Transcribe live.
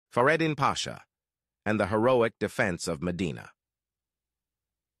Fahreddin Pasha, and the heroic defense of Medina.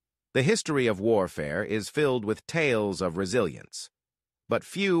 The history of warfare is filled with tales of resilience, but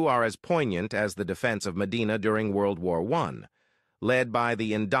few are as poignant as the defense of Medina during World War I, led by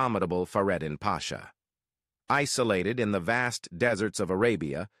the indomitable Fahreddin Pasha. Isolated in the vast deserts of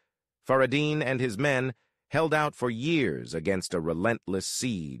Arabia, Fahreddin and his men held out for years against a relentless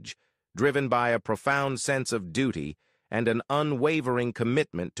siege, driven by a profound sense of duty and an unwavering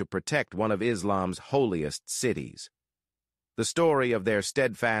commitment to protect one of Islam's holiest cities. The story of their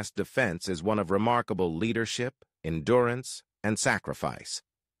steadfast defense is one of remarkable leadership, endurance, and sacrifice.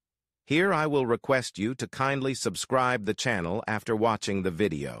 Here I will request you to kindly subscribe the channel after watching the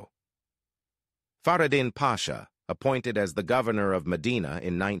video. Fahreddin Pasha, appointed as the governor of Medina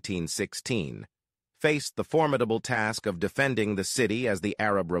in 1916, faced the formidable task of defending the city as the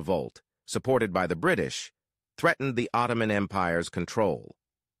Arab revolt, supported by the British, threatened the Ottoman Empire's control.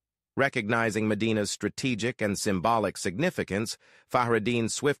 Recognizing Medina's strategic and symbolic significance, Fahreddin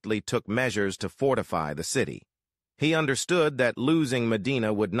swiftly took measures to fortify the city. He understood that losing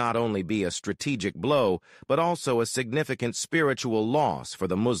Medina would not only be a strategic blow, but also a significant spiritual loss for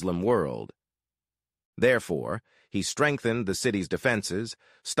the Muslim world. Therefore, he strengthened the city's defenses,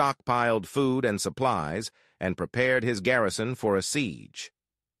 stockpiled food and supplies, and prepared his garrison for a siege.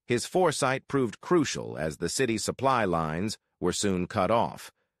 His foresight proved crucial as the city's supply lines were soon cut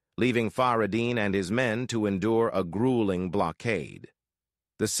off, leaving Fahreddin and his men to endure a grueling blockade.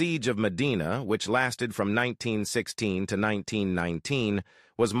 The Siege of Medina, which lasted from 1916 to 1919,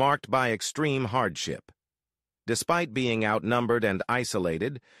 was marked by extreme hardship. Despite being outnumbered and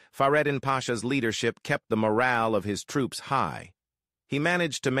isolated, Fahreddin Pasha's leadership kept the morale of his troops high. He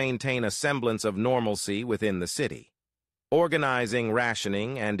managed to maintain a semblance of normalcy within the city, organizing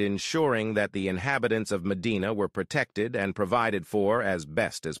rationing and ensuring that the inhabitants of Medina were protected and provided for as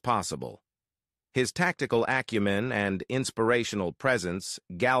best as possible. His tactical acumen and inspirational presence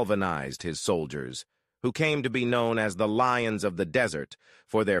galvanized his soldiers, who came to be known as the Lions of the Desert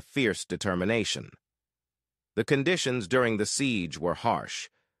for their fierce determination. The conditions during the siege were harsh,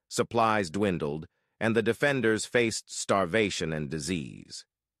 supplies dwindled, and the defenders faced starvation and disease.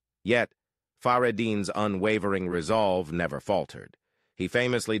 Yet, Fahreddin's unwavering resolve never faltered. He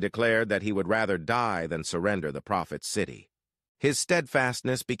famously declared that he would rather die than surrender the Prophet's city. His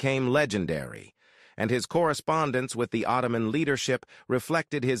steadfastness became legendary, and his correspondence with the Ottoman leadership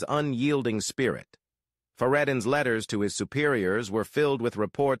reflected his unyielding spirit. Fahreddin's letters to his superiors were filled with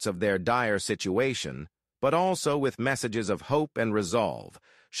reports of their dire situation, but also with messages of hope and resolve,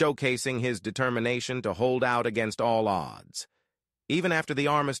 showcasing his determination to hold out against all odds. Even after the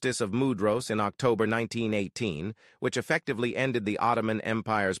armistice of Mudros in October 1918, which effectively ended the Ottoman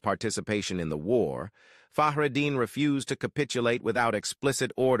Empire's participation in the war, Fahreddin refused to capitulate without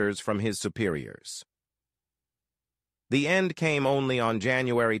explicit orders from his superiors. The end came only on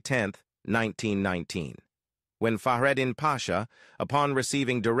January 10, 1919, when Fahreddin Pasha, upon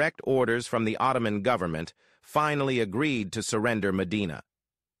receiving direct orders from the Ottoman government, finally agreed to surrender Medina.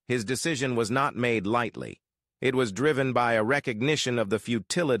 His decision was not made lightly. It was driven by a recognition of the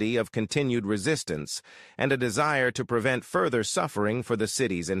futility of continued resistance and a desire to prevent further suffering for the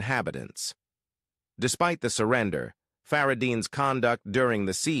city's inhabitants. Despite the surrender, Fahreddin's conduct during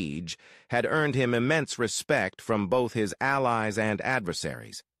the siege had earned him immense respect from both his allies and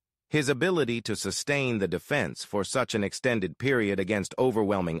adversaries. His ability to sustain the defense for such an extended period against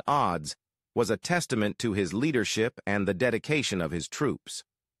overwhelming odds was a testament to his leadership and the dedication of his troops.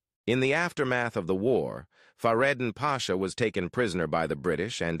 In the aftermath of the war, Fahreddin Pasha was taken prisoner by the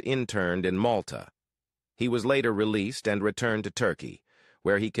British and interned in Malta. He was later released and returned to Turkey,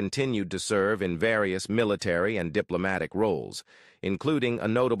 where he continued to serve in various military and diplomatic roles, including a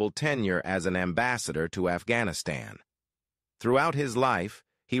notable tenure as an ambassador to Afghanistan. Throughout his life,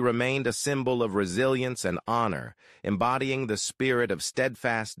 he remained a symbol of resilience and honor, embodying the spirit of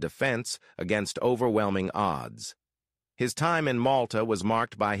steadfast defense against overwhelming odds. His time in Malta was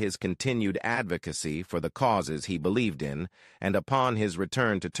marked by his continued advocacy for the causes he believed in, and upon his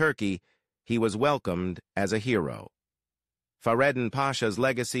return to Turkey, he was welcomed as a hero. Fahreddin Pasha's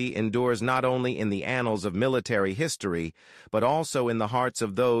legacy endures not only in the annals of military history, but also in the hearts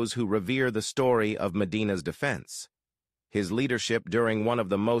of those who revere the story of Medina's defense. His leadership during one of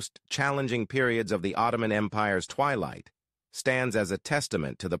the most challenging periods of the Ottoman Empire's twilight stands as a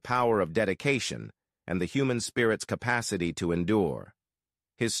testament to the power of dedication and the human spirit's capacity to endure.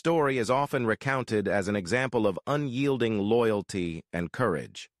 His story is often recounted as an example of unyielding loyalty and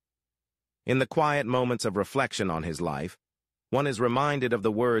courage. In the quiet moments of reflection on his life, one is reminded of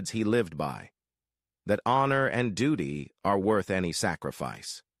the words he lived by, that honor and duty are worth any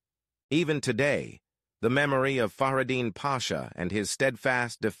sacrifice. Even today, the memory of Fahreddin Pasha and his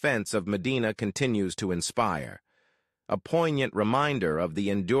steadfast defense of Medina continues to inspire, a poignant reminder of the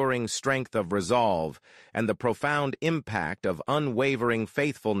enduring strength of resolve and the profound impact of unwavering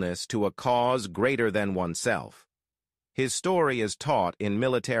faithfulness to a cause greater than oneself. His story is taught in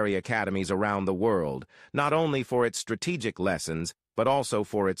military academies around the world, not only for its strategic lessons, but also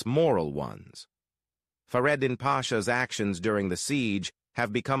for its moral ones. Fahreddin Pasha's actions during the siege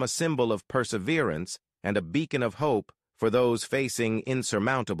have become a symbol of perseverance and a beacon of hope for those facing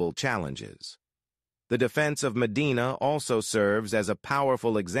insurmountable challenges. The defense of Medina also serves as a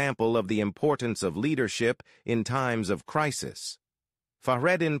powerful example of the importance of leadership in times of crisis.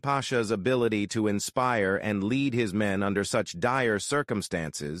 Fahreddin Pasha's ability to inspire and lead his men under such dire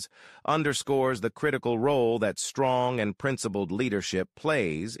circumstances underscores the critical role that strong and principled leadership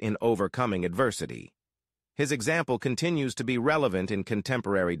plays in overcoming adversity. His example continues to be relevant in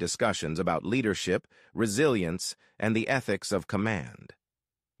contemporary discussions about leadership, resilience, and the ethics of command.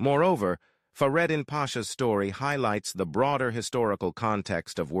 Moreover, Fahreddin Pasha's story highlights the broader historical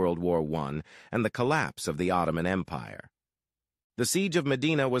context of World War I and the collapse of the Ottoman Empire. The Siege of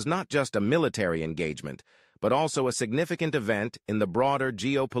Medina was not just a military engagement, but also a significant event in the broader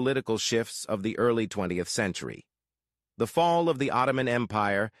geopolitical shifts of the early 20th century. The fall of the Ottoman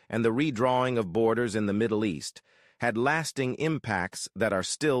Empire and the redrawing of borders in the Middle East had lasting impacts that are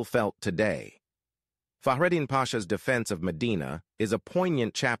still felt today. Fahreddin Pasha's defense of Medina is a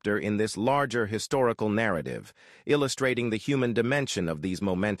poignant chapter in this larger historical narrative, illustrating the human dimension of these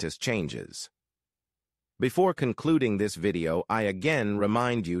momentous changes. Before concluding this video, I again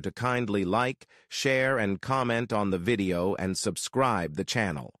remind you to kindly like, share, and comment on the video and subscribe the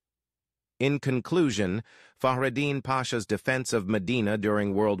channel. In conclusion, Fahreddin Pasha's defense of Medina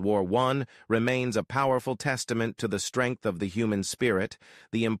during World War I remains a powerful testament to the strength of the human spirit,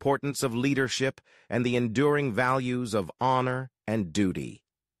 the importance of leadership, and the enduring values of honor and duty.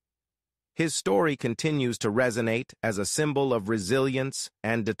 His story continues to resonate as a symbol of resilience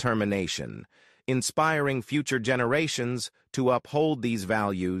and determination, inspiring future generations to uphold these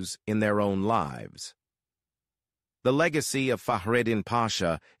values in their own lives. The legacy of Fahreddin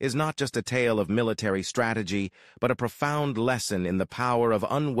Pasha is not just a tale of military strategy, but a profound lesson in the power of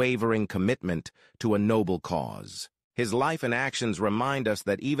unwavering commitment to a noble cause. His life and actions remind us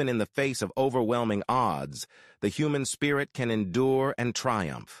that even in the face of overwhelming odds, the human spirit can endure and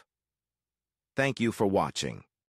triumph. Thank you for watching.